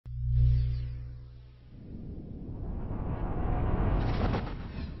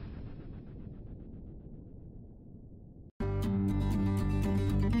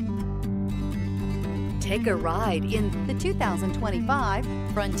Take a ride in the 2025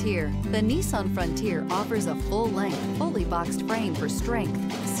 Frontier. The Nissan Frontier offers a full-length, fully boxed frame for strength,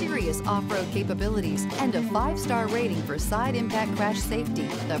 serious off-road capabilities, and a 5-star rating for side impact crash safety.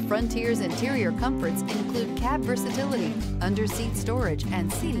 The Frontier's interior comforts include cab versatility, under-seat storage, and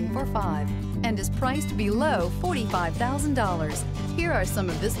seating for 5, and is priced below $45,000. Here are some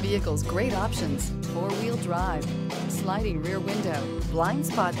of this vehicle's great options: 4-wheel drive, sliding rear window, blind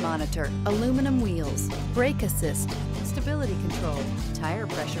spot monitor, aluminum wheels, brake assist, stability control, tire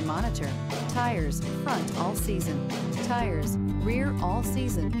pressure monitor, tires front all season, tires rear all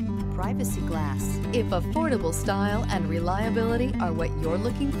season, privacy glass. If affordable style and reliability are what you're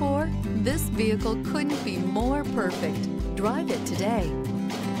looking for, this vehicle couldn't be more perfect. Drive it today.